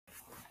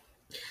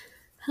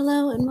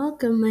Hello and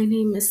welcome. My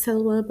name is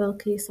Selwa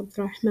Belkis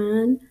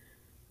Abdurrahman.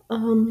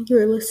 You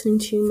are listening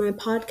to my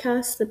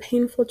podcast, The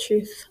Painful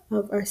Truth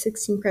of Our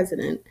 16th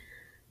President,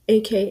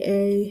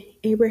 aka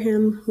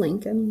Abraham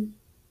Lincoln.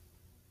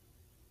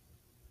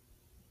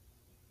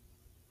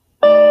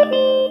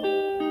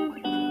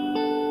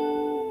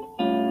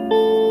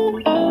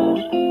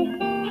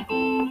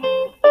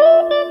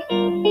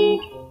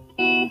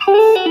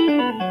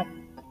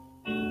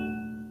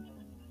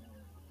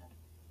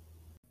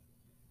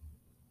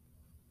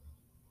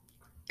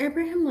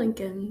 Abraham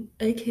Lincoln,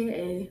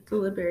 aka the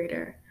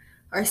Liberator,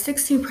 our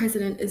 16th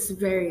president, is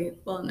very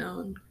well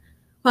known.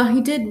 While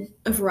he did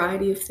a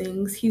variety of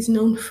things, he's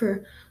known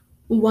for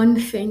one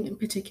thing in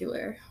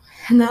particular,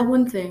 and that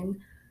one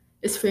thing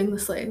is freeing the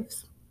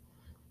slaves.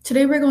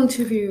 Today we're going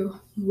to review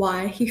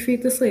why he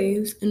freed the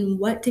slaves and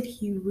what did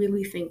he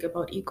really think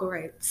about equal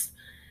rights.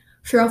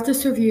 Throughout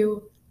this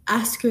review,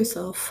 ask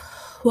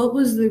yourself what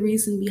was the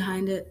reason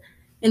behind it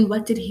and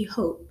what did he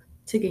hope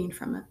to gain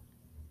from it.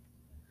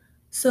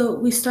 So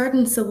we start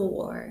in Civil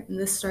War, and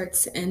this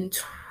starts in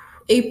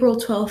April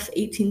 12th,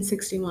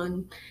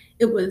 1861.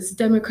 It was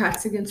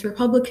Democrats against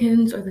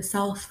Republicans or the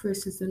South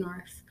versus the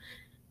North.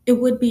 It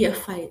would be a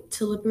fight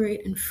to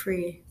liberate and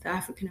free the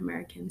African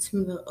Americans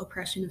from the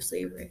oppression of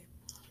slavery.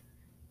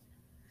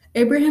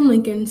 Abraham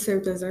Lincoln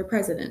served as our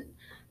president.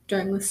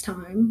 During this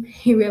time,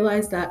 he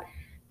realized that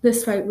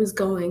this fight was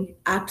going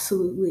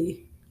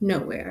absolutely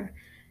nowhere,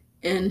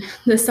 and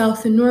the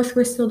South and North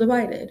were still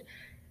divided.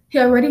 He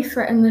already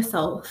threatened the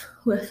South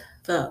with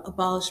the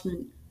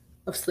abolishment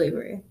of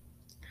slavery.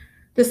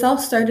 The South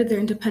started their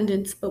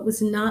independence but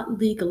was not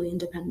legally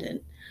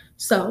independent.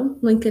 So,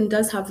 Lincoln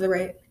does have the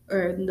right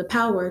or the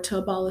power to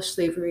abolish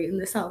slavery in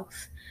the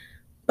South.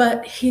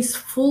 But he's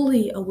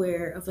fully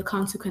aware of the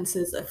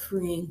consequences of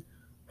freeing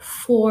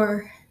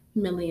 4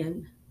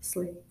 million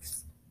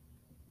slaves.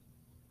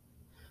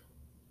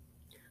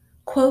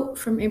 Quote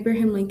from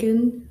Abraham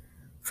Lincoln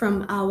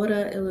from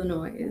Aurora,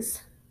 Illinois: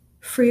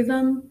 "Free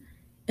them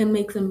and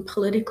make them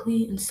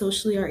politically and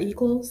socially our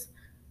equals.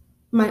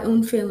 My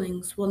own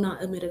feelings will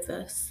not admit of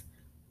this,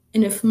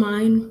 and if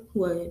mine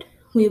would,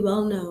 we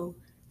well know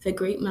the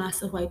great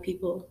mass of white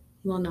people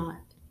will not.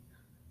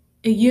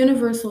 A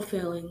universal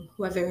feeling,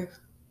 whether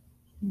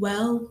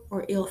well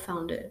or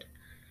ill-founded,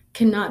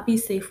 cannot be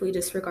safely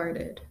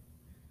disregarded.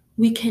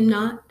 We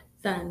cannot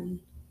then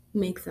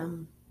make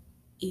them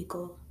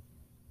equal."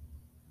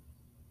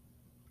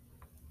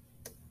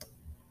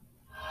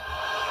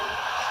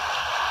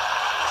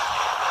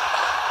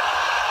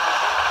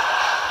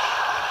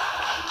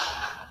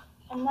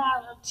 And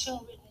now the tune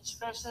written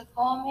expressly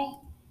for me,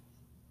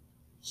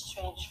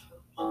 Strange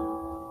Fruit.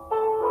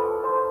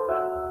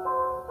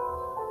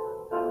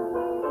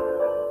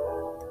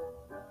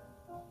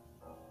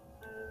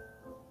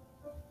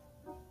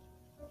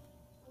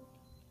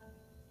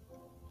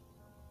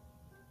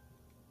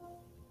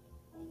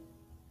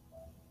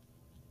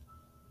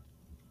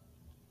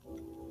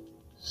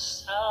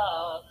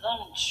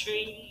 Southern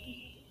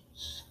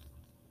trees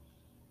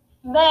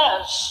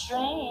bear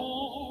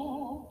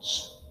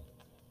strange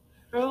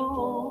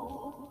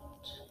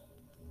fruit,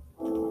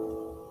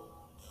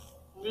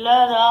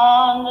 blood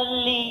on the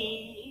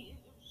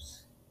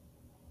leaves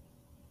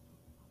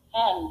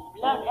and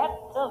blood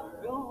at the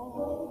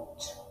root,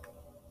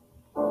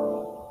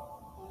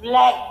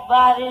 black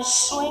bodies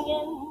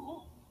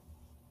swinging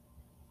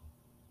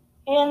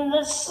in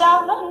the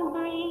southern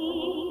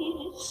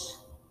breeze,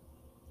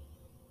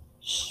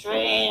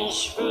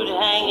 strange fruit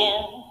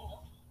hanging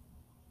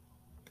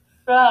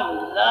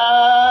from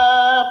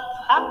the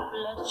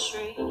poplar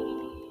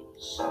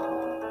trees.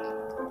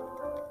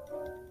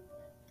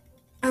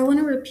 I want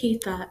to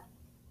repeat that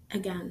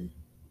again.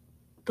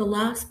 The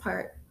last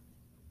part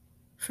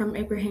from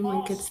Abraham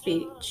Lincoln's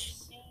speech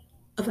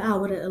of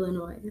Aurora,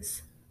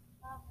 Illinois.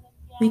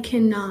 We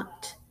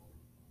cannot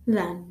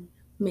then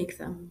make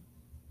them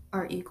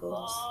our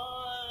equals.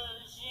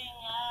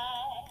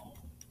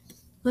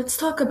 Let's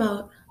talk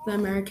about the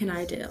American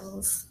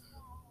ideals.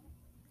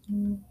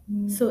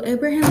 So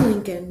Abraham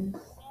Lincoln,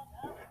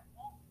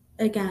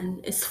 again,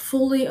 is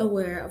fully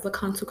aware of the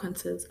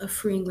consequences of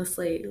freeing the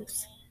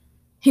slaves.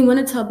 He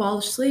wanted to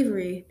abolish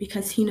slavery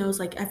because he knows,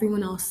 like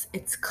everyone else,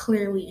 it's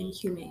clearly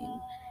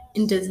inhumane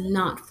and does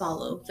not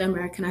follow the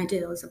American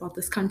ideals about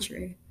this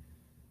country.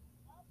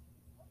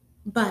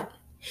 But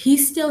he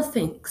still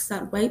thinks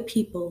that white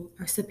people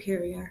are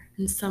superior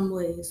in some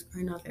ways or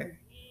another.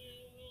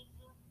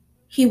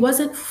 He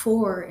wasn't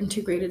for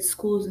integrated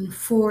schools and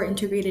for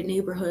integrated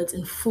neighborhoods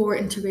and for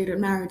integrated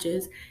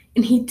marriages,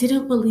 and he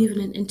didn't believe in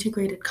an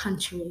integrated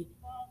country,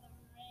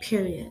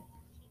 period.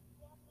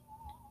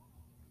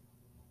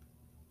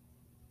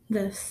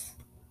 This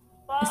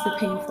is the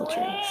painful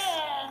truth.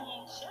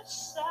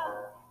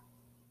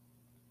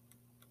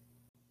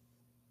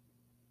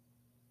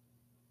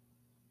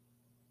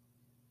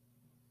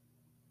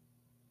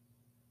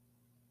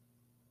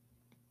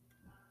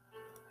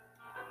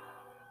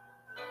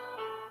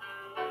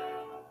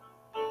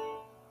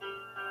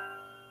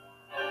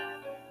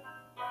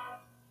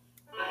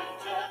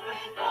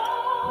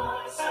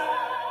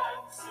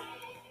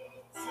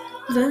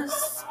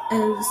 This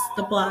is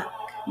the Black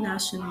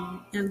National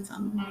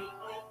Anthem.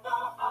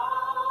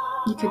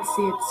 You could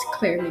see it's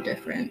clearly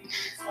different,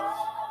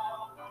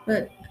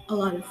 but a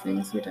lot of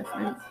things were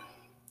different.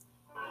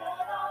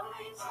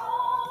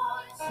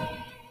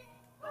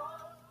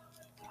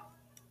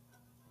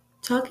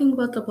 Talking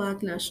about the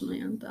Black National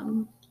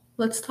Anthem,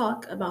 let's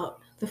talk about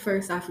the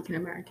first African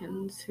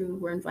Americans who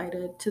were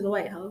invited to the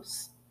White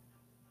House.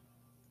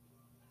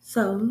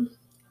 So,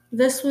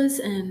 this was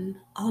in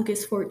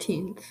August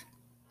 14th,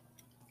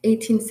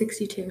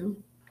 1862.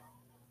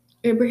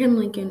 Abraham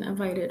Lincoln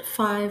invited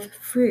 5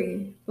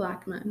 free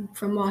black men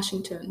from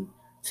Washington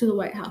to the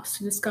White House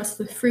to discuss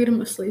the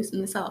freedom of slaves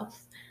in the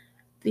South.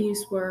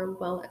 These were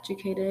well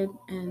educated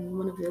and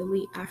one of the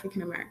elite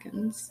African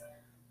Americans.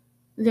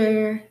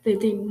 They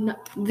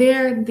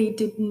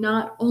did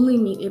not only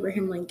meet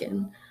Abraham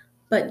Lincoln,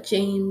 but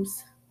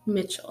James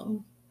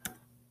Mitchell.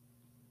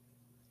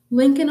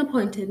 Lincoln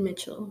appointed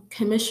Mitchell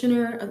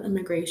Commissioner of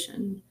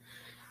Immigration.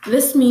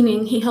 This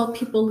meaning he helped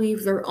people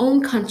leave their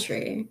own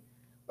country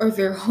or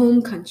their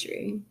home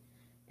country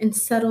and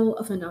settle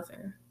of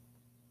another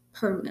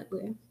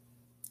permanently.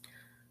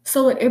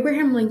 So, what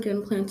Abraham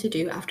Lincoln planned to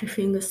do after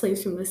freeing the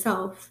slaves from the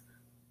South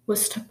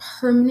was to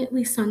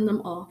permanently send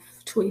them off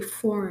to a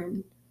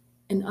foreign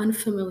and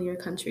unfamiliar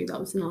country that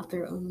was not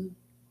their own.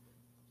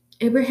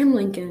 Abraham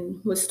Lincoln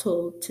was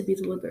told to be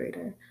the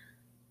liberator,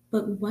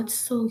 but what's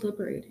so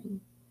liberating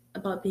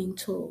about being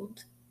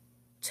told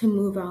to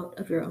move out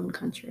of your own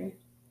country?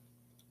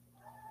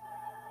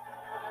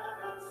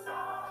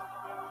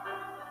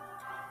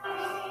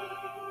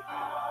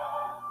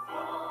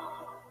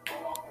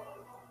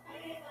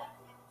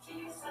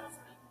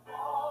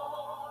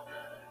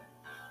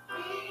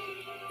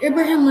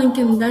 Abraham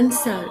Lincoln then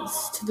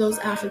says to those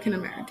African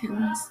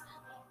Americans,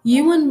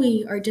 "You and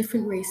we are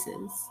different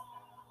races.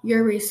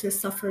 Your races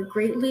suffer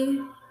greatly,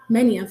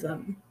 many of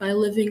them, by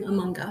living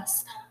among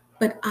us,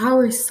 but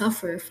ours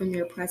suffer from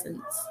your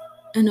presence.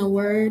 In a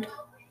word,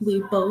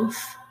 we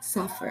both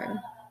suffer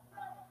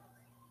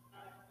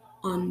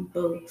on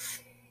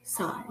both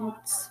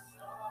sides."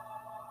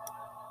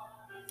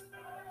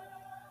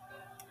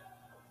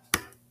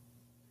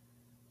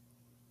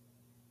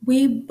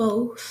 We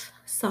both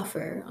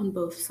suffer on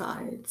both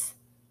sides.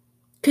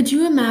 Could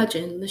you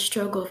imagine the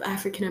struggle of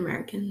African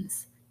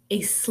Americans,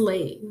 a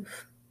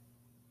slave,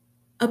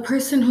 a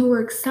person who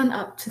works sun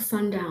up to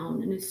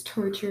sundown and is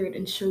tortured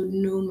and showed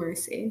no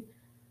mercy,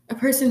 a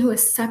person who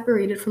is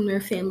separated from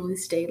their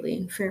families daily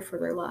and fear for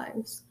their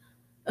lives,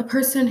 a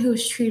person who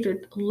is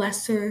treated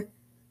lesser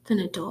than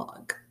a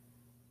dog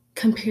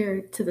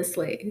compared to the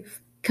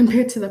slave,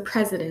 compared to the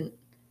president?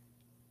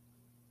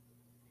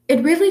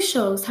 It really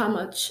shows how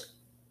much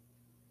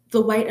the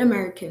white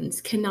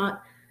Americans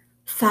cannot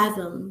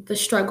fathom the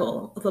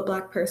struggle of a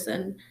Black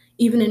person,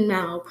 even in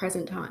now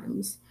present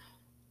times.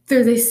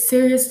 There's a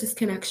serious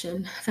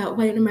disconnection that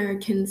white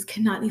Americans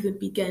cannot even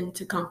begin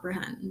to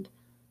comprehend.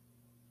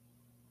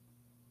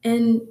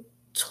 In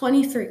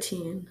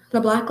 2013,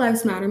 the Black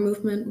Lives Matter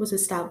movement was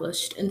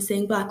established, and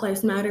saying Black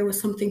Lives Matter was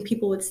something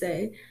people would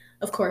say,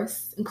 of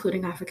course,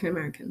 including African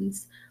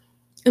Americans.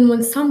 And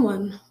when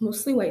someone,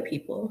 mostly white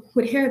people,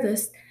 would hear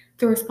this,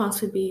 the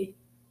response would be,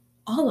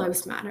 "All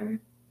lives matter."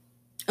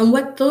 And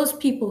what those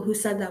people who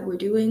said that were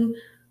doing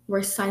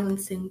were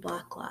silencing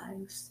Black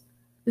lives.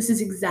 This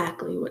is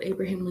exactly what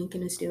Abraham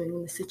Lincoln is doing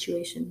in this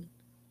situation,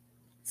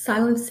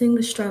 silencing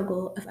the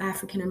struggle of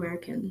African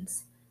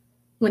Americans.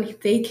 When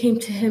they came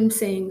to him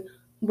saying,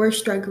 "We're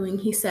struggling,"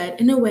 he said,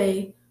 "In a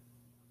way,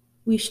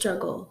 we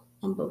struggle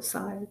on both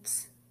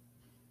sides."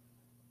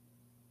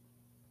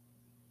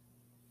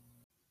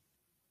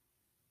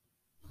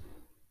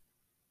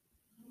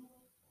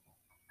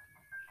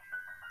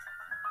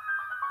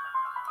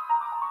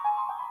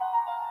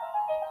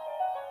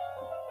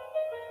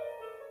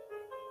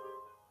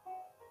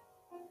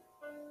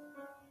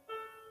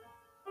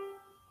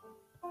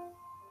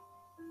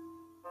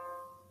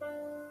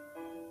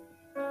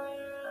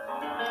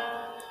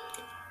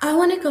 I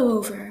want to go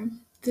over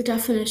the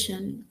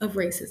definition of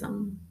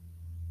racism.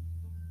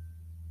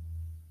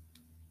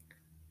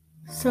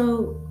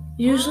 So,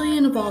 usually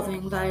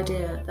involving the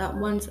idea that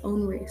one's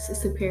own race is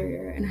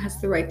superior and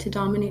has the right to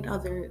dominate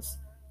others,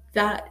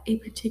 that a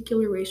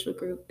particular racial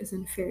group is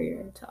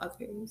inferior to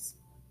others.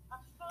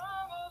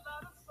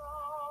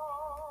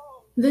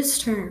 This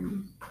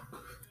term,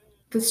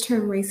 this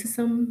term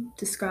racism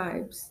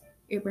describes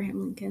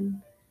Abraham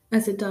Lincoln,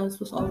 as it does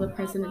with all the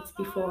presidents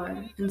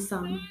before and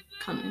some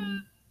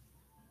coming.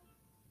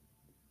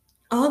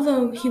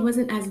 Although he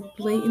wasn't as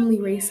blatantly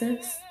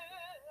racist,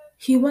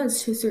 he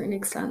was to a certain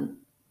extent.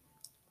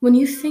 When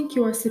you think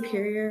you're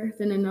superior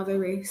than another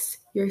race,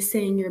 you're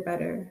saying you're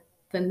better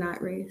than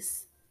that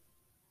race.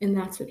 And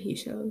that's what he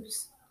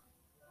shows.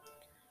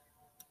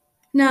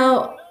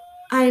 Now,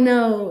 I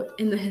know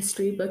in the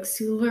history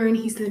books you learn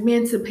he's the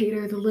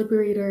emancipator, the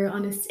liberator,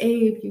 honest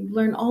Abe. You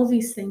learn all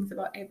these things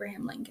about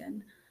Abraham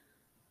Lincoln.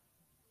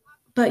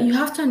 But you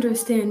have to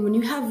understand when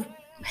you have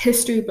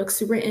history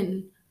books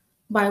written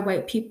by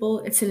white people,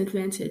 it's an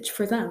advantage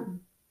for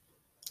them.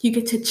 You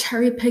get to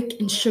cherry pick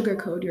and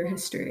sugarcoat your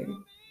history,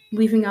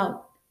 leaving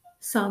out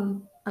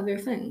some other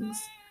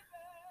things.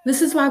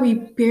 This is why we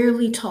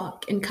barely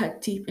talk and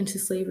cut deep into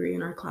slavery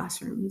in our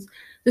classrooms.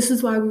 This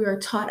is why we are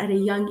taught at a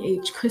young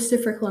age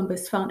Christopher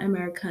Columbus found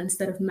America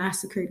instead of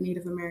massacred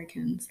Native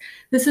Americans.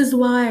 This is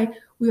why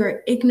we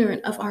are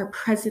ignorant of our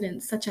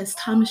presidents, such as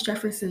Thomas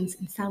Jefferson's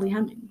and Sally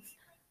Hemings.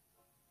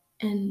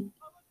 And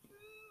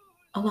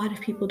a lot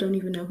of people don't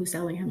even know who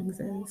Sally Hemings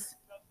is.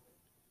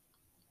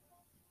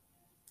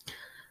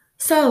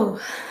 So,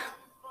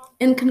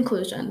 in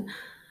conclusion,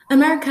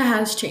 America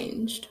has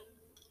changed,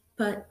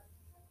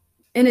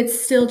 and it's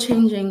still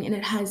changing, and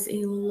it has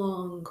a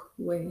long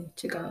way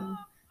to go.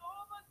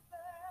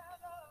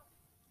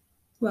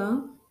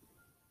 Well,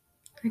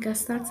 I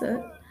guess that's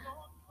it.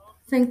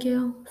 Thank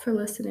you for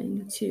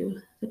listening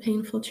to The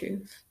Painful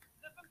Truth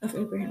of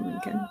Abraham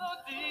Lincoln.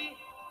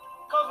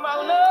 Cause my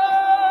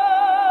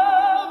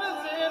love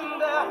is in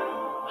there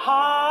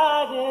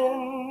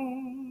hiding.